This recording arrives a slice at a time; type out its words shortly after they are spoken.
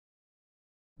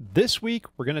This week,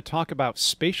 we're going to talk about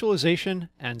spatialization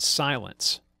and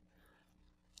silence.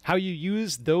 How you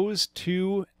use those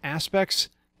two aspects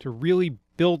to really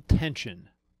build tension.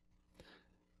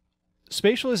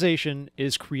 Spatialization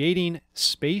is creating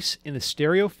space in the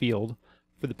stereo field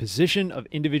for the position of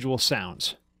individual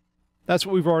sounds. That's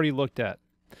what we've already looked at.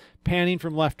 Panning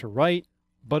from left to right,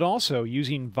 but also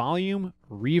using volume,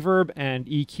 reverb, and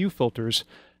EQ filters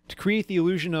to create the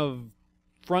illusion of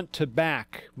front to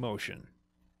back motion.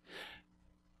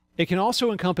 It can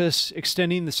also encompass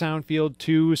extending the sound field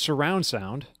to surround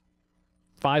sound,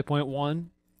 5.1,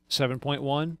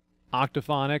 7.1,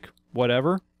 octaphonic,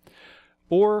 whatever,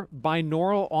 or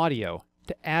binaural audio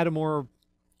to add a more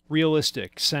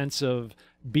realistic sense of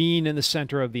being in the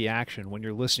center of the action when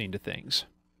you're listening to things.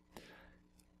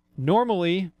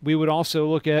 Normally, we would also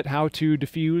look at how to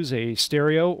diffuse a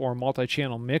stereo or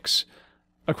multi-channel mix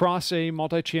across a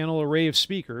multi-channel array of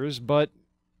speakers, but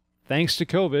thanks to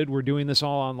COVID, we're doing this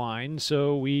all online,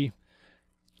 so we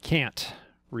can't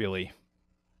really,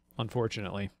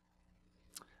 unfortunately.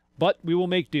 But we will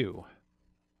make do.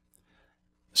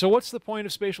 So what's the point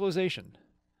of spatialization?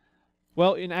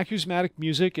 Well, in acousmatic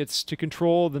music, it's to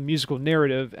control the musical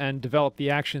narrative and develop the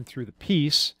action through the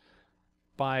piece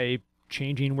by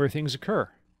changing where things occur.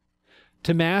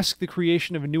 To mask the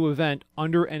creation of a new event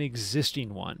under an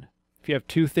existing one. If you have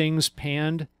two things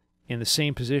panned in the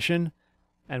same position,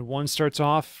 and one starts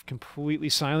off completely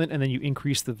silent and then you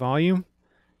increase the volume,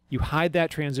 you hide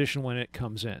that transition when it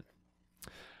comes in.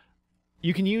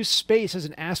 You can use space as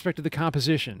an aspect of the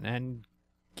composition and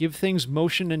give things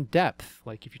motion and depth,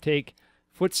 like if you take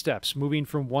footsteps moving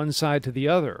from one side to the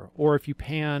other, or if you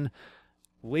pan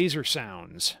laser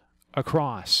sounds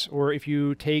across, or if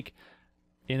you take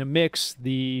in a mix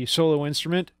the solo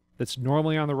instrument that's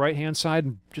normally on the right-hand side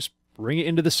and just bring it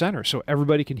into the center so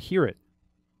everybody can hear it.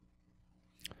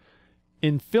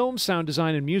 In film sound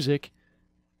design and music,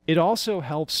 it also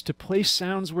helps to place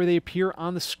sounds where they appear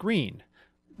on the screen.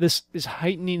 This is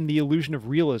heightening the illusion of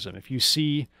realism. If you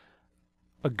see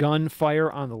a gun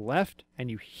fire on the left and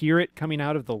you hear it coming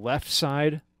out of the left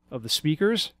side of the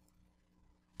speakers,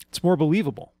 it's more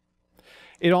believable.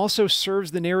 It also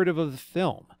serves the narrative of the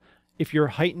film if you're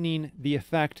heightening the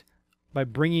effect by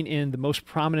bringing in the most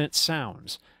prominent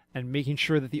sounds and making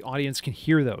sure that the audience can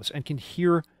hear those and can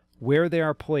hear where they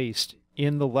are placed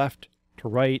in the left to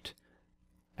right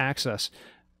axis,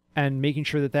 and making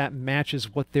sure that that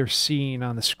matches what they're seeing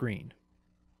on the screen.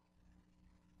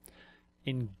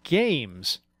 In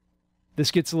games,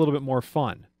 this gets a little bit more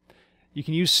fun. You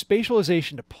can use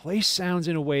spatialization to place sounds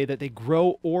in a way that they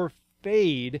grow or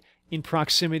fade in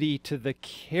proximity to the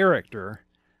character.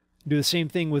 Do the same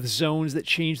thing with zones that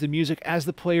change the music as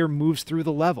the player moves through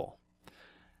the level.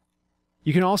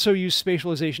 You can also use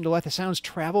spatialization to let the sounds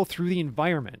travel through the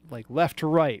environment, like left to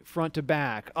right, front to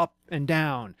back, up and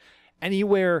down,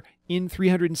 anywhere in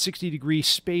 360-degree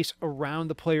space around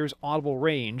the player's audible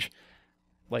range,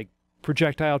 like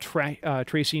projectile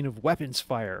tracing of weapons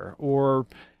fire, or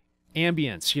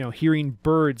ambience, hearing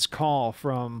birds call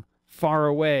from far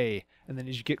away, and then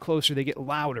as you get closer, they get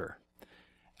louder.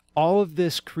 All of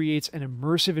this creates an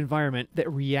immersive environment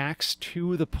that reacts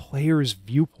to the player's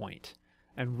viewpoint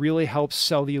and really helps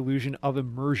sell the illusion of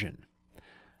immersion.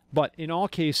 But in all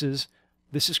cases,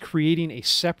 this is creating a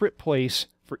separate place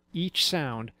for each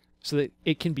sound so that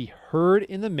it can be heard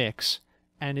in the mix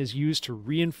and is used to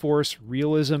reinforce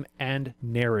realism and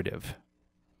narrative.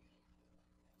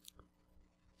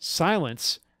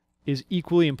 Silence is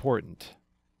equally important.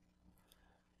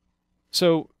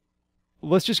 So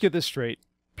let's just get this straight.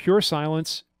 Pure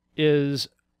silence is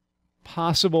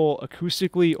possible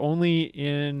acoustically only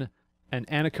in an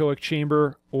anechoic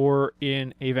chamber or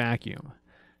in a vacuum.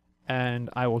 And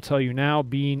I will tell you now,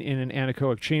 being in an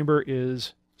anechoic chamber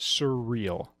is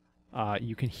surreal.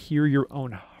 You can hear your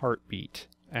own heartbeat,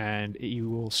 and you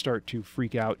will start to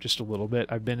freak out just a little bit.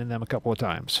 I've been in them a couple of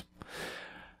times.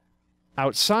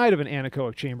 Outside of an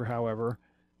anechoic chamber, however,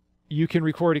 you can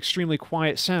record extremely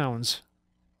quiet sounds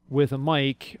with a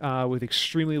mic with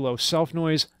extremely low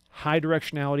self-noise, high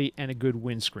directionality, and a good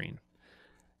windscreen.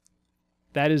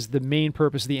 That is the main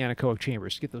purpose of the anechoic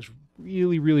chambers, to get those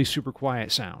really, really super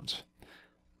quiet sounds.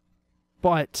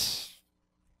 But,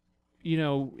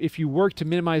 if you work to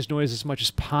minimize noise as much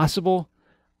as possible,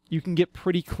 you can get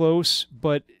pretty close,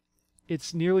 but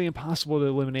it's nearly impossible to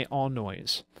eliminate all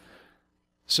noise.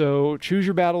 So choose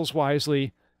your battles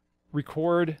wisely,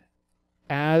 record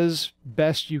as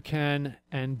best you can,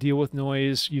 and deal with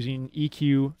noise using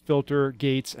EQ, filter,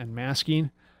 gates, and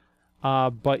masking.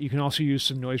 But you can also use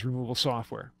some noise removal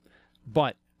software.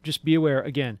 But just be aware,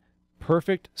 again,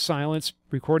 Perfect silence,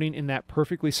 recording in that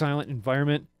perfectly silent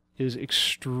environment is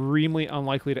extremely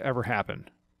unlikely to ever happen,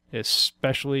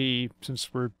 especially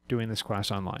since we're doing this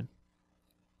class online.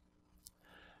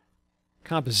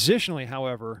 Compositionally,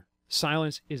 however,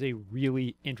 silence is a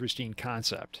really interesting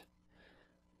concept.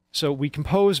 So we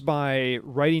compose by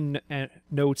writing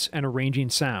notes and arranging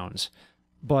sounds,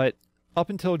 but up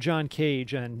until John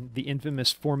Cage and the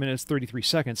infamous 4 minutes 33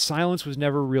 seconds, silence was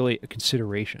never really a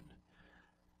consideration.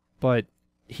 But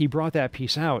he brought that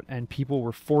piece out, and people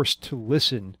were forced to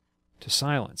listen to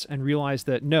silence and realize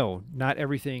that no, not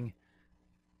everything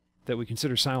that we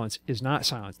consider silence is not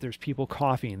silence. There's people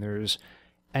coughing, there's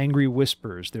angry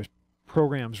whispers, there's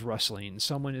programs rustling,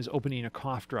 someone is opening a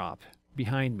cough drop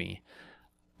behind me.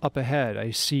 Up ahead, I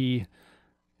see,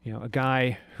 a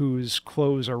guy whose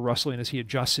clothes are rustling as he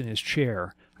adjusts in his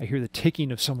chair. I hear the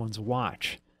ticking of someone's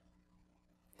watch.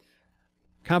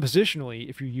 Compositionally,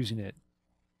 if you're using it,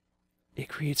 it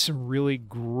creates some really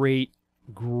great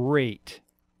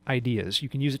ideas. You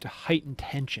can use it to heighten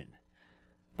tension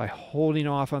by holding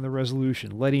off on the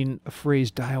resolution, letting a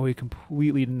phrase die away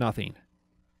completely to nothing,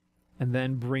 and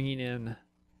then bringing in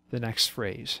the next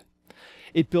phrase.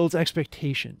 It builds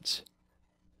expectations.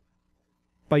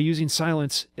 By using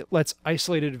silence, it lets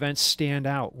isolated events stand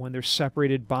out when they're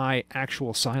separated by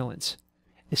actual silence,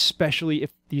 especially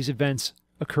if these events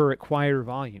occur at quieter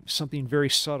volumes, something very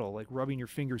subtle like rubbing your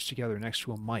fingers together next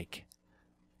to a mic.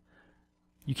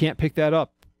 You can't pick that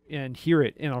up and hear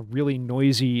it in a really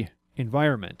noisy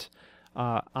environment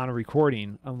on a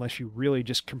recording unless you really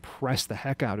just compress the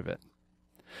heck out of it.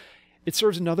 It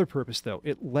serves another purpose, though.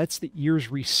 It lets the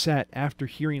ears reset after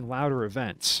hearing louder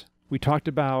events. We talked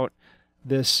about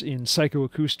this in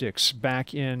psychoacoustics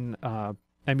back in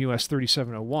MUS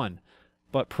 3701,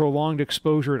 but prolonged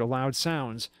exposure to loud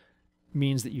sounds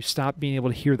means that you stop being able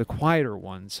to hear the quieter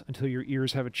ones until your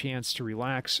ears have a chance to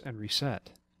relax and reset.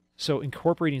 So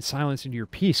incorporating silence into your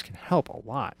piece can help a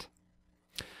lot.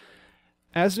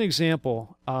 As an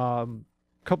example, a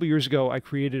couple years ago, I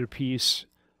created a piece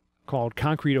called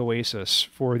Concrete Oasis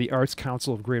for the Arts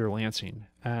Council of Greater Lansing.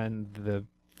 And the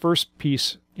first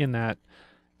piece in that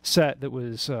set that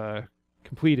was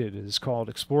completed is called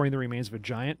Exploring the Remains of a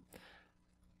Giant.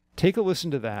 Take a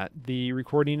listen to that. The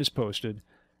recording is posted.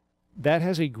 That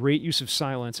has a great use of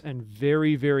silence and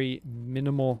very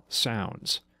minimal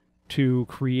sounds to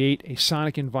create a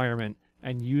sonic environment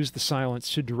and use the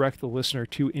silence to direct the listener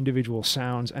to individual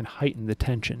sounds and heighten the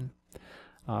tension.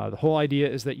 The whole idea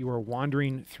is that you are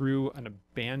wandering through an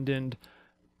abandoned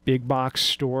big box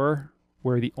store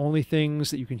where the only things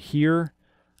that you can hear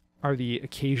are the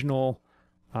occasional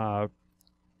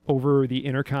over the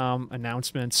intercom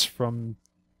announcements from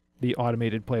the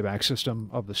automated playback system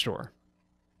of the store.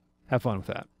 Have fun with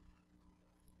that.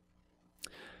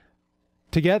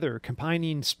 Together,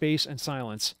 combining space and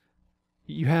silence,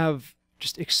 you have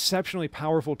just exceptionally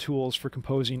powerful tools for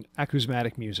composing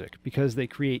acousmatic music because they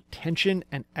create tension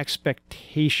and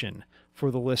expectation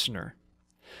for the listener.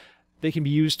 They can be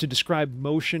used to describe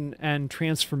motion and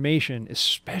transformation,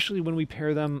 especially when we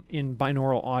pair them in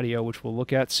binaural audio, which we'll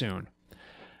look at soon,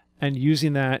 and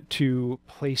using that to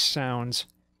place sounds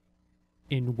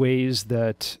in ways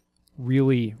that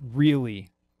really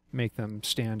make them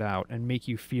stand out and make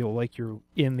you feel like you're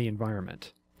in the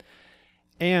environment.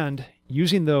 And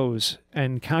using those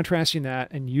and contrasting that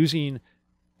and using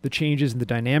the changes in the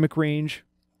dynamic range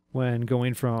when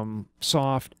going from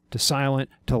soft to silent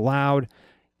to loud,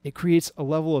 it creates a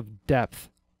level of depth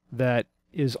that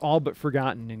is all but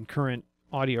forgotten in current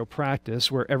audio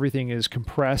practice, where everything is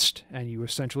compressed and you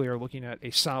essentially are looking at a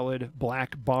solid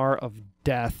black bar of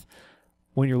death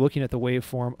when you're looking at the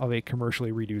waveform of a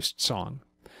commercially reduced song.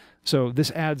 So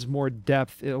this adds more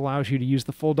depth. It allows you to use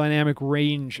the full dynamic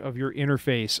range of your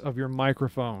interface, of your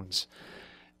microphones.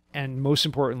 And most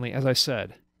importantly, as I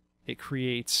said, it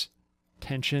creates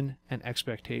tension and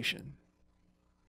expectation.